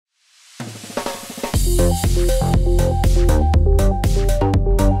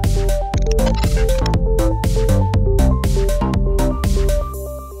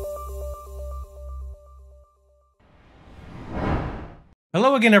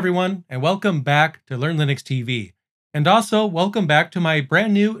Hello again, everyone, and welcome back to Learn Linux TV. And also, welcome back to my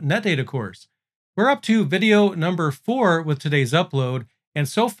brand new Netdata course. We're up to video number 4 with today's upload, and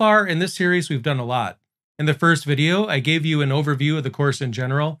so far in this series, we've done a lot. In the first video, I gave you an overview of the course in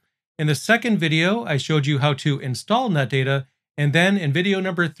general. In the second video, I showed you how to install Netdata, and then in video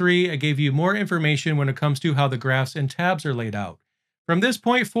number 3, I gave you more information when it comes to how the graphs and tabs are laid out. From this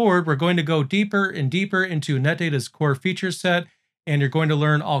point forward, we're going to go deeper and deeper into Netdata's core feature set, and you're going to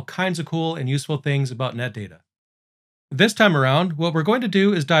learn all kinds of cool and useful things about Netdata. This time around, what we're going to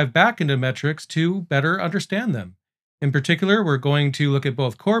do is dive back into metrics to better understand them. In particular, we're going to look at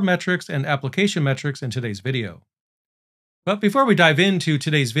both core metrics and application metrics in today's video. But before we dive into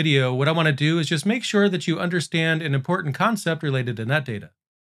today's video, what I want to do is just make sure that you understand an important concept related to Netdata.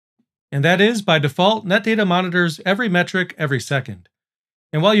 And that is, by default, Netdata monitors every metric every second.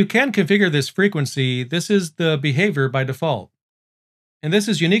 And while you can configure this frequency, this is the behavior by default. And this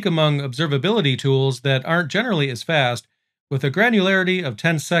is unique among observability tools that aren't generally as fast, with a granularity of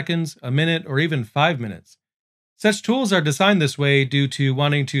 10 seconds, a minute, or even 5 minutes. Such tools are designed this way due to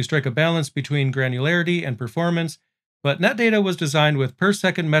wanting to strike a balance between granularity and performance, but Netdata was designed with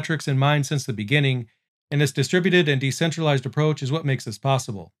per-second metrics in mind since the beginning, and its distributed and decentralized approach is what makes this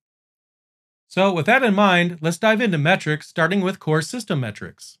possible. So with that in mind, let's dive into metrics, starting with core system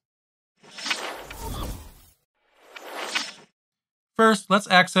metrics. First, let's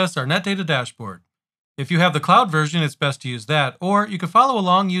access our Netdata dashboard. If you have the cloud version, it's best to use that, or you can follow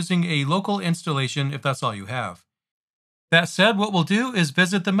along using a local installation if that's all you have. That said, what we'll do is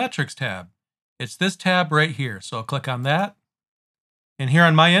visit the Metrics tab. It's this tab right here, so I'll click on that. And here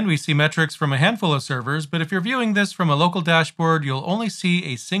on my end, we see metrics from a handful of servers, but if you're viewing this from a local dashboard, you'll only see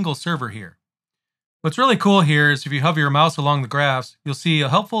a single server here. What's really cool here is if you hover your mouse along the graphs, you'll see a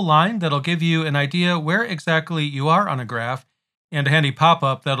helpful line that'll give you an idea where exactly you are on a graph, and a handy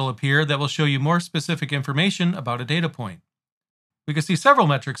pop-up that'll appear that will show you more specific information about a data point. We can see several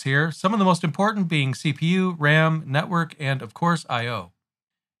metrics here, some of the most important being CPU, RAM, network, and of course I/O.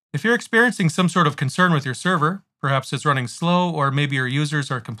 If you're experiencing some sort of concern with your server, perhaps it's running slow or maybe your users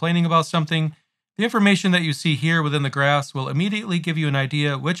are complaining about something, the information that you see here within the graphs will immediately give you an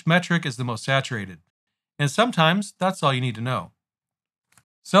idea which metric is the most saturated. And sometimes that's all you need to know.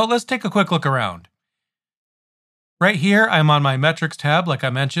 So let's take a quick look around. Right here, I'm on my metrics tab, like I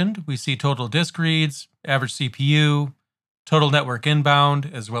mentioned. We see total disk reads, average CPU, total network inbound,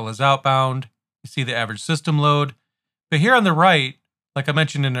 as well as outbound. You see the average system load. But here on the right, like I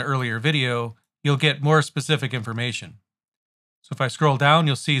mentioned in an earlier video, you'll get more specific information. So if I scroll down,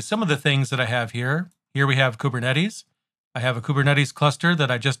 you'll see some of the things that I have here. Here we have Kubernetes. I have a Kubernetes cluster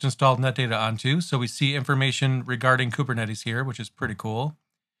that I just installed Netdata onto, so we see information regarding Kubernetes here, which is pretty cool.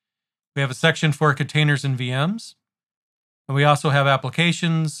 We have a section for containers and VMs. And we also have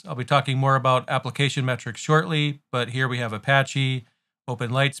applications. I'll be talking more about application metrics shortly, but here we have Apache,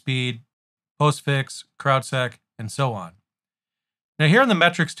 Open Lightspeed, Postfix, CrowdSec, and so on. Now here in the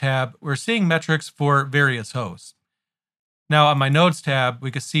metrics tab, we're seeing metrics for various hosts. Now on my nodes tab,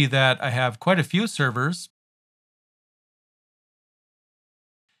 we can see that I have quite a few servers.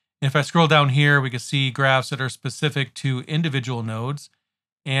 If I scroll down here, we can see graphs that are specific to individual nodes.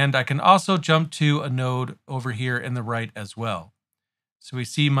 And I can also jump to a node over here in the right as well. So we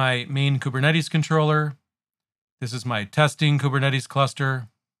see my main Kubernetes controller. This is my testing Kubernetes cluster.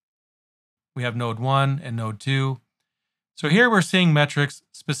 We have node 1 and node 2. So here we're seeing metrics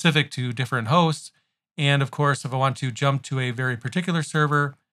specific to different hosts. And of course, if I want to jump to a very particular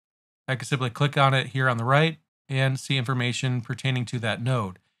server, I can simply click on it here on the right and see information pertaining to that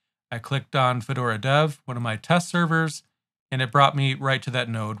node. I clicked on Fedora Dev, one of my test servers, and it brought me right to that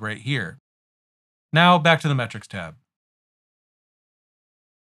node right here. Now back to the metrics tab.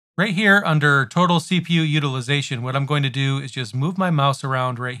 Right here under total CPU utilization, what I'm going to do is just move my mouse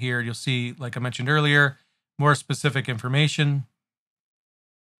around right here. You'll see, like I mentioned earlier, more specific information.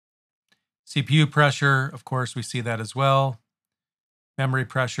 CPU pressure, of course, we see that as well. Memory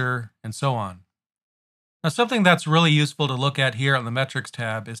pressure, and so on. Now something that's really useful to look at here on the metrics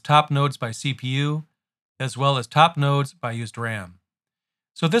tab is top nodes by CPU, as well as top nodes by used RAM.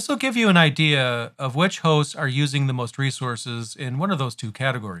 So this will give you an idea of which hosts are using the most resources in one of those two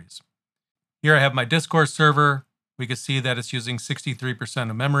categories. Here I have my Discourse server. We can see that it's using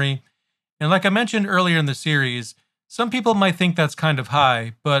 63% of memory. And like I mentioned earlier in the series, some people might think that's kind of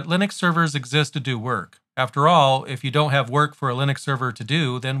high, but Linux servers exist to do work. After all, if you don't have work for a Linux server to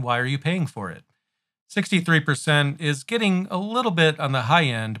do, then why are you paying for it? 63% is getting a little bit on the high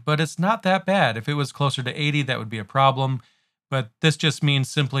end, but it's not that bad. If it was closer to 80, that would be a problem. But this just means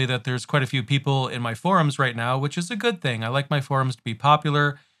simply that there's quite a few people in my forums right now, which is a good thing. I like my forums to be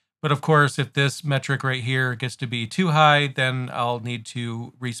popular. But of course, if this metric right here gets to be too high, then I'll need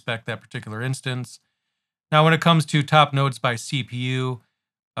to respec that particular instance. Now, when it comes to top nodes by CPU,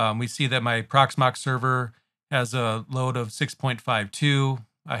 we see that my Proxmox server has a load of 6.52.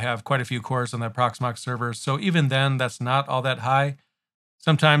 I have quite a few cores on that Proxmox server, so even then, that's not all that high.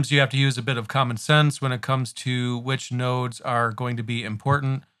 Sometimes you have to use a bit of common sense when it comes to which nodes are going to be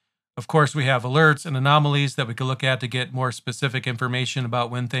important. Of course, we have alerts and anomalies that we can look at to get more specific information about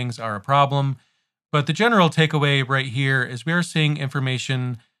when things are a problem. But the general takeaway right here is we are seeing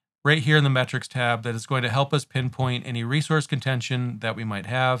information right here in the metrics tab that is going to help us pinpoint any resource contention that we might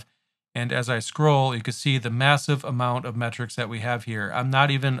have. And as I scroll, you can see the massive amount of metrics that we have here. I'm not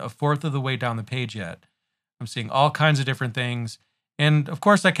even a fourth of the way down the page yet. I'm seeing all kinds of different things. And of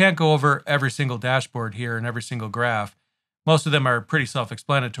course, I can't go over every single dashboard here and every single graph. Most of them are pretty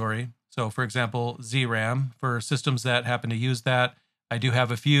self-explanatory. So for example, ZRAM, for systems that happen to use that, I do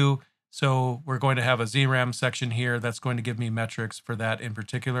have a few. So we're going to have a ZRAM section here that's going to give me metrics for that in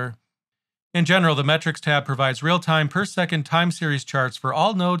particular. In general, the Metrics tab provides real-time per-second time series charts for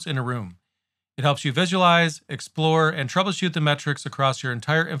all nodes in a room. It helps you visualize, explore, and troubleshoot the metrics across your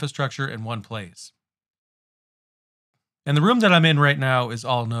entire infrastructure in one place. And the room that I'm in right now is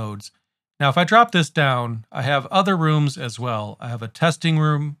all nodes. Now, if I drop this down, I have other rooms as well. I have a testing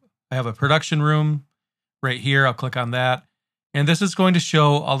room, I have a production room right here. I'll click on that. And this is going to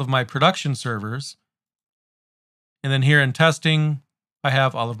show all of my production servers. And then here in testing, I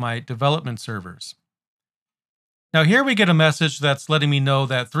have all of my development servers. Now here we get a message that's letting me know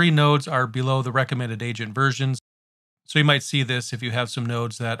that 3 nodes are below the recommended agent versions. So you might see this if you have some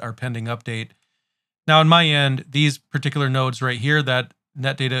nodes that are pending update. Now on my end, these particular nodes right here that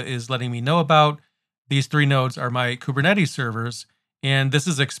Netdata is letting me know about, these 3 nodes are my Kubernetes servers. And this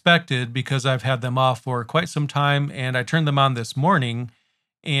is expected because I've had them off for quite some time and I turned them on this morning.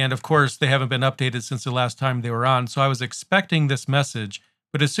 And of course, they haven't been updated since the last time they were on. So I was expecting this message,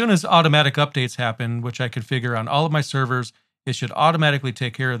 but as soon as automatic updates happen, which I configure on all of my servers, it should automatically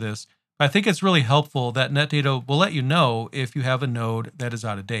take care of this. But I think it's really helpful that Netdata will let you know if you have a node that is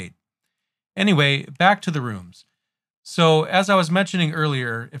out of date. Anyway, back to the rooms. So as I was mentioning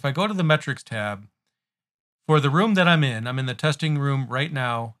earlier, if I go to the metrics tab, for the room that I'm in the testing room right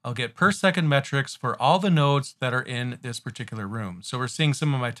now, I'll get per second metrics for all the nodes that are in this particular room. So we're seeing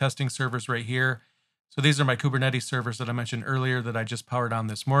some of my testing servers right here. So these are my Kubernetes servers that I mentioned earlier that I just powered on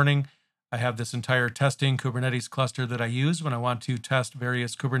this morning. I have this entire testing Kubernetes cluster that I use when I want to test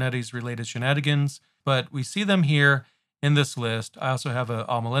various Kubernetes related shenanigans, but we see them here in this list. I also have a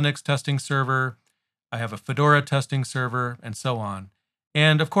Alma Linux testing server. I have a Fedora testing server and so on.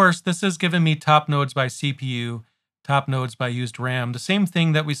 And of course, this has given me top nodes by CPU, top nodes by used RAM, the same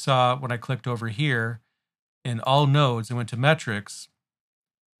thing that we saw when I clicked over here in all nodes and went to metrics.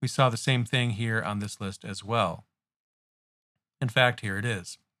 We saw the same thing here on this list as well. In fact, here it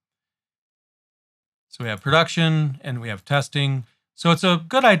is. So we have production and we have testing. So it's a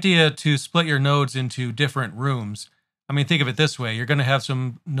good idea to split your nodes into different rooms. I mean, think of it this way. You're going to have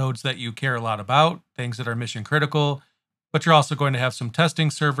some nodes that you care a lot about, things that are mission critical, but you're also going to have some testing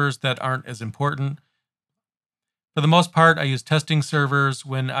servers that aren't as important. For the most part, I use testing servers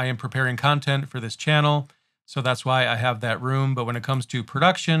when I am preparing content for this channel, so that's why I have that room. But when it comes to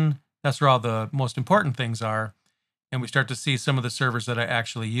production, that's where all the most important things are. And we start to see some of the servers that I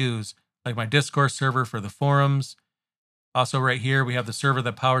actually use, like my Discourse server for the forums. Also right here, we have the server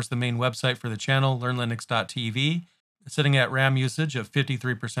that powers the main website for the channel, learnlinux.tv. It's sitting at RAM usage of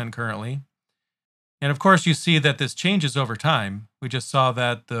 53% currently. And of course, you see that this changes over time. We just saw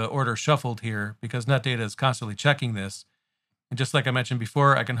that the order shuffled here because Netdata is constantly checking this. And just like I mentioned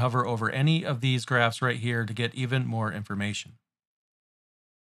before, I can hover over any of these graphs right here to get even more information.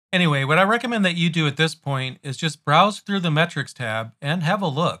 Anyway, what I recommend that you do at this point is just browse through the metrics tab and have a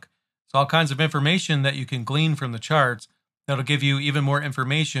look. It's all kinds of information that you can glean from the charts that'll give you even more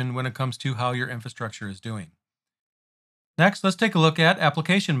information when it comes to how your infrastructure is doing. Next, let's take a look at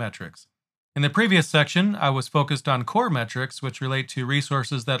application metrics. In the previous section, I was focused on core metrics, which relate to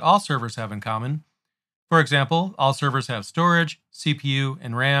resources that all servers have in common. For example, all servers have storage, CPU,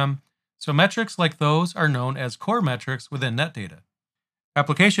 and RAM, so metrics like those are known as core metrics within Netdata.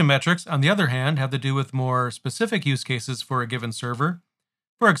 Application metrics, on the other hand, have to do with more specific use cases for a given server.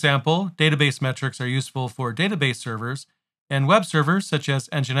 For example, database metrics are useful for database servers, and web servers such as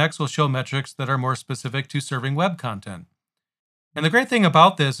Nginx will show metrics that are more specific to serving web content. And the great thing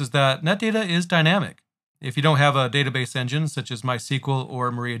about this is that Netdata is dynamic. If you don't have a database engine such as MySQL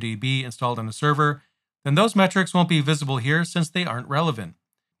or MariaDB installed on a server, then those metrics won't be visible here since they aren't relevant.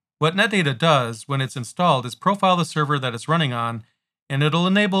 What Netdata does when it's installed is profile the server that it's running on, and it'll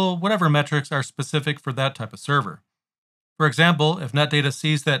enable whatever metrics are specific for that type of server. For example, if Netdata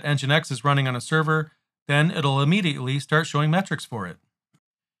sees that Nginx is running on a server, then it'll immediately start showing metrics for it.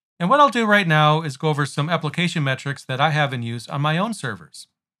 And what I'll do right now is go over some application metrics that I have in use on my own servers.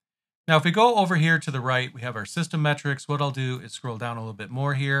 Now, if we go over here to the right, we have our system metrics. What I'll do is scroll down a little bit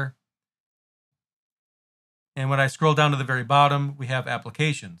more here. And when I scroll down to the very bottom, we have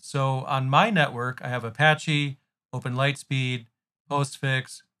applications. So on my network, I have Apache, OpenLightspeed,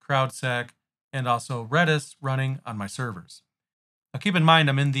 Postfix, CrowdSec, and also Redis running on my servers. Now keep in mind,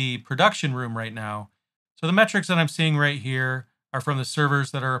 I'm in the production room right now. So the metrics that I'm seeing right here are from the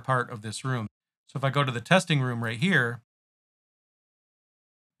servers that are a part of this room. So if I go to the testing room right here,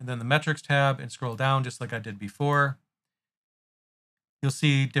 and then the metrics tab and scroll down just like I did before, you'll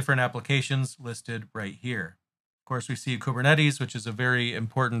see different applications listed right here. Of course, we see Kubernetes, which is a very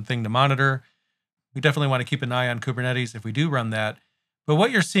important thing to monitor. We definitely want to keep an eye on Kubernetes if we do run that. But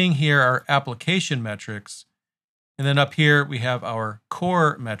what you're seeing here are application metrics. And then up here, we have our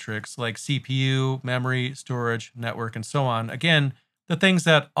core metrics like CPU, memory, storage, network, and so on. Again, the things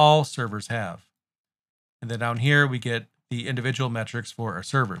that all servers have. And then down here, we get the individual metrics for our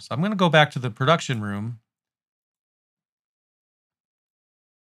servers. I'm going to go back to the production room.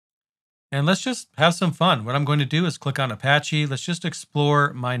 And let's just have some fun. What I'm going to do is click on Apache. Let's just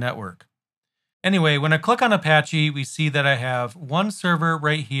explore my network. Anyway, when I click on Apache, we see that I have one server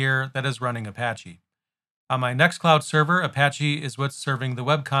right here that is running Apache. On my Nextcloud server, Apache is what's serving the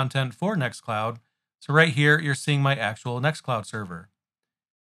web content for Nextcloud. So right here, you're seeing my actual Nextcloud server.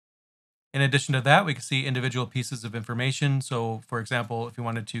 In addition to that, we can see individual pieces of information. So for example, if you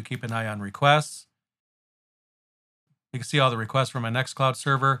wanted to keep an eye on requests, you can see all the requests from my Nextcloud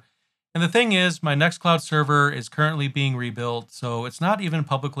server. And the thing is, my Nextcloud server is currently being rebuilt, so it's not even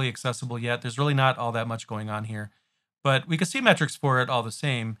publicly accessible yet. There's really not all that much going on here. But we can see metrics for it all the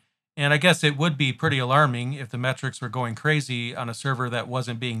same. And I guess it would be pretty alarming if the metrics were going crazy on a server that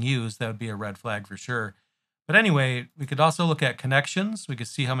wasn't being used. That would be a red flag for sure. But anyway, we could also look at connections. We could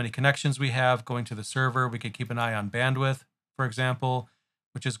see how many connections we have going to the server. We could keep an eye on bandwidth, for example,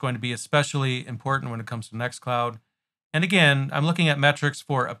 which is going to be especially important when it comes to Nextcloud. And again, I'm looking at metrics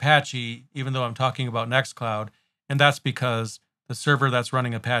for Apache, even though I'm talking about Nextcloud, and that's because the server that's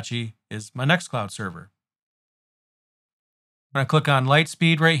running Apache is my Nextcloud server. When I click on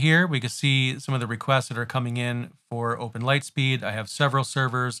Lightspeed right here, we can see some of the requests that are coming in for OpenLightspeed. I have several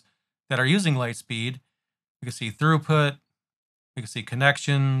servers that are using Lightspeed. We can see throughput, we can see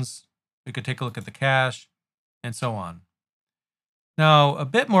connections, we could take a look at the cache, and so on. Now, a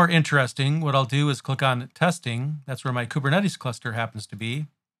bit more interesting, what I'll do is click on testing. That's where my Kubernetes cluster happens to be.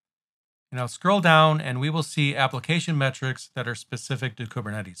 And I'll scroll down and we will see application metrics that are specific to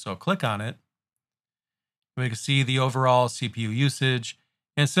Kubernetes. So I'll click on it. We can see the overall CPU usage.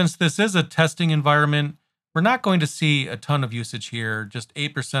 And since this is a testing environment, we're not going to see a ton of usage here. Just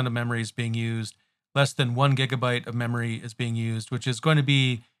 8% of memory is being used. Less than 1 gigabyte of memory is being used, which is going to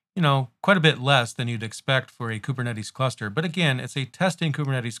be quite a bit less than you'd expect for a Kubernetes cluster. But again, it's a testing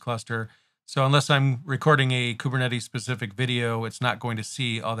Kubernetes cluster. So unless I'm recording a Kubernetes specific video, it's not going to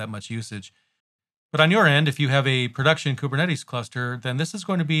see all that much usage. But on your end, if you have a production Kubernetes cluster, then this is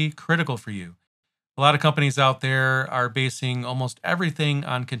going to be critical for you. A lot of companies out there are basing almost everything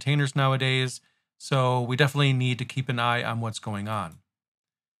on containers nowadays. So we definitely need to keep an eye on what's going on.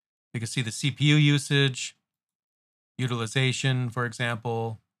 You can see the CPU usage, utilization, for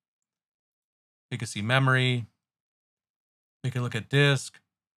example. You can see memory. We can look at disk.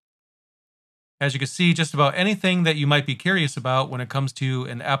 As you can see, just about anything that you might be curious about when it comes to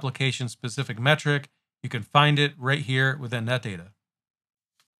an application-specific metric, you can find it right here within Netdata.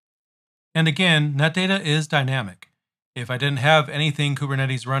 And again, Netdata is dynamic. If I didn't have anything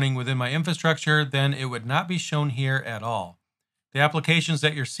Kubernetes running within my infrastructure, then it would not be shown here at all. The applications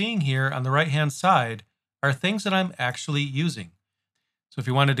that you're seeing here on the right-hand side are things that I'm actually using. So if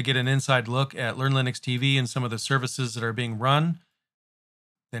you wanted to get an inside look at Learn Linux TV and some of the services that are being run,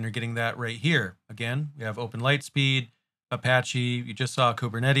 then you're getting that right here. Again, we have OpenLightspeed, Apache, you just saw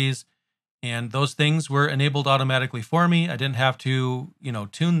Kubernetes, and those things were enabled automatically for me. I didn't have to,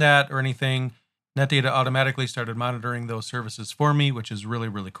 tune that or anything. Netdata automatically started monitoring those services for me, which is really,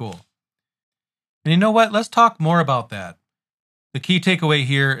 really cool. And you know what? Let's talk more about that. The key takeaway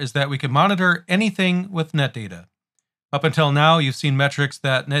here is that we can monitor anything with Netdata. Up until now, you've seen metrics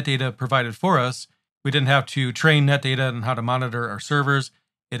that Netdata provided for us, We didn't have to train Netdata on how to monitor our servers.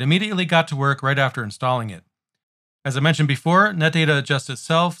 It immediately got to work right after installing it. As I mentioned before, Netdata adjusts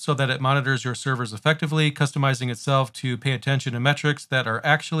itself so that it monitors your servers effectively, customizing itself to pay attention to metrics that are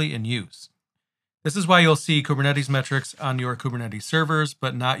actually in use. This is why you'll see Kubernetes metrics on your Kubernetes servers,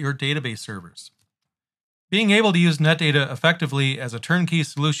 but not your database servers. Being able to use Netdata effectively as a turnkey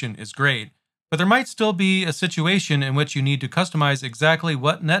solution is great, but there might still be a situation in which you need to customize exactly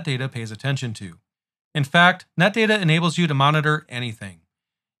what Netdata pays attention to. In fact, Netdata enables you to monitor anything.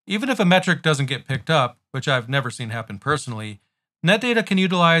 Even if a metric doesn't get picked up, which I've never seen happen personally, Netdata can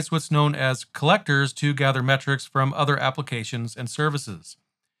utilize what's known as collectors to gather metrics from other applications and services.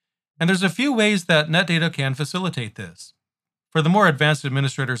 And there's a few ways that Netdata can facilitate this. For the more advanced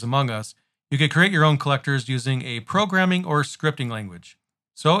administrators among us, you could create your own collectors using a programming or scripting language.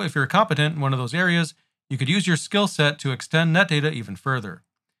 So if you're competent in one of those areas, you could use your skill set to extend Netdata even further.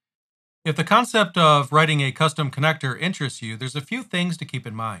 If the concept of writing a custom connector interests you, there's a few things to keep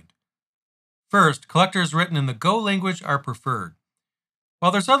in mind. First, collectors written in the Go language are preferred.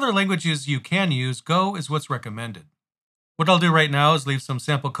 While there's other languages you can use, Go is what's recommended. What I'll do right now is leave some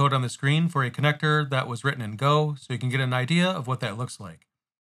sample code on the screen for a connector that was written in Go so you can get an idea of what that looks like.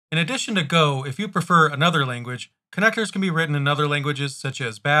 In addition to Go, if you prefer another language, connectors can be written in other languages such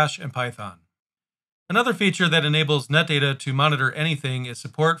as Bash and Python. Another feature that enables Netdata to monitor anything is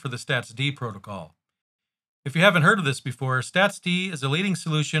support for the statsd protocol. If you haven't heard of this before, statsd is a leading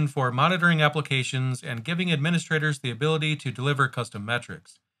solution for monitoring applications and giving administrators the ability to deliver custom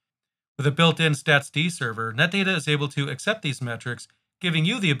metrics. With a built-in statsd server, Netdata is able to accept these metrics, giving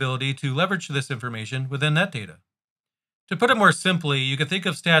you the ability to leverage this information within Netdata. To put it more simply, you can think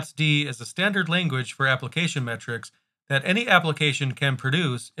of statsd as a standard language for application metrics that any application can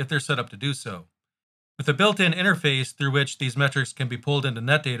produce if they're set up to do so. With a built-in interface through which these metrics can be pulled into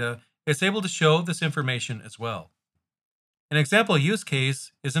Netdata, it's able to show this information as well. An example use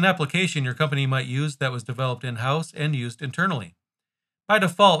case is an application your company might use that was developed in-house and used internally. By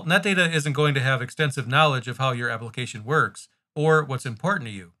default, Netdata isn't going to have extensive knowledge of how your application works or what's important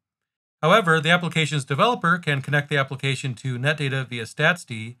to you. However, the application's developer can connect the application to Netdata via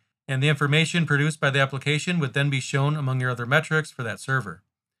statsd, and the information produced by the application would then be shown among your other metrics for that server.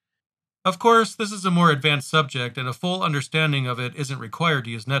 Of course, this is a more advanced subject, and a full understanding of it isn't required to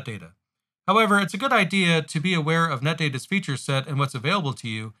use Netdata. However, it's a good idea to be aware of Netdata's feature set and what's available to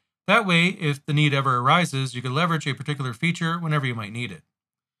you. That way, if the need ever arises, you can leverage a particular feature whenever you might need it.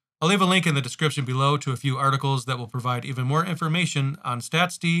 I'll leave a link in the description below to a few articles that will provide even more information on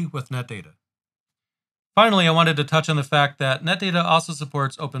statsd with Netdata. Finally, I wanted to touch on the fact that Netdata also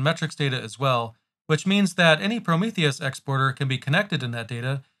supports open metrics data as well, which means that any Prometheus exporter can be connected to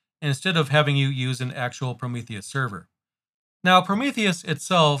Netdata instead of having you use an actual Prometheus server. Now, Prometheus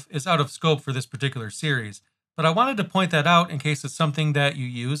itself is out of scope for this particular series, but I wanted to point that out in case it's something that you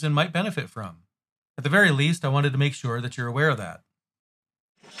use and might benefit from. At the very least, I wanted to make sure that you're aware of that.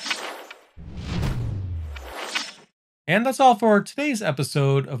 And that's all for today's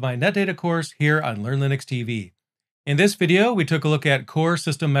episode of my Netdata course here on Learn Linux TV. In this video, we took a look at core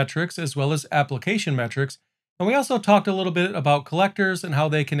system metrics as well as application metrics, and we also talked a little bit about collectors and how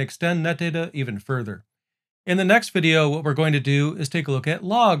they can extend Netdata even further. In the next video, what we're going to do is take a look at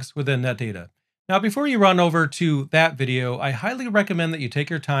logs within Netdata. Now, before you run over to that video, I highly recommend that you take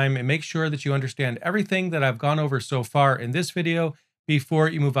your time and make sure that you understand everything that I've gone over so far in this video before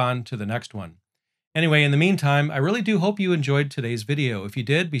you move on to the next one. Anyway, in the meantime, I really do hope you enjoyed today's video. If you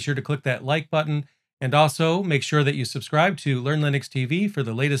did, be sure to click that like button, and also make sure that you subscribe to Learn Linux TV for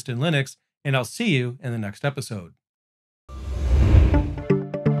the latest in Linux, and I'll see you in the next episode.